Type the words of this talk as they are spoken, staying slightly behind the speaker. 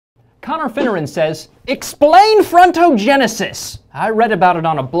Connor Finneran says, "Explain frontogenesis. I read about it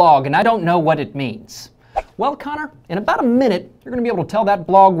on a blog and I don't know what it means." Well, Connor, in about a minute, you're going to be able to tell that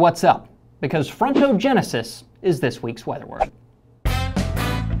blog what's up, because frontogenesis is this week's weather word.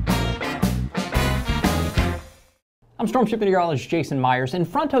 I'm Storm Ship Meteorologist Jason Meyers, and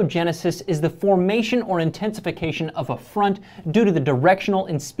frontogenesis is the formation or intensification of a front due to the directional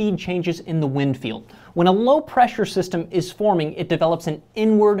and speed changes in the wind field. When a low pressure system is forming, it develops an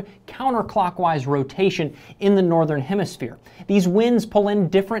inward counter-clockwise rotation in the northern hemisphere. These winds pull in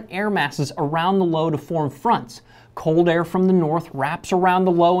different air masses around the low to form fronts. Cold air from the north wraps around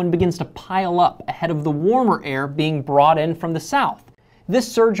the low and begins to pile up ahead of the warmer air being brought in from the south. This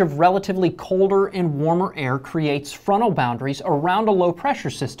surge of relatively colder and warmer air creates frontal boundaries around a low pressure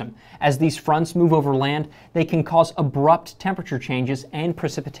system. As these fronts move over land, they can cause abrupt temperature changes and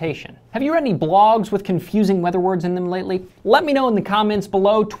precipitation. Have you read any blogs with confusing weather words in them lately? Let me know in the comments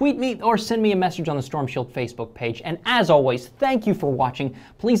below, tweet me, or send me a message on the Storm Shield Facebook page. And as always, thank you for watching.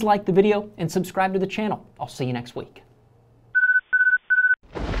 Please like the video and subscribe to the channel. I'll see you next week.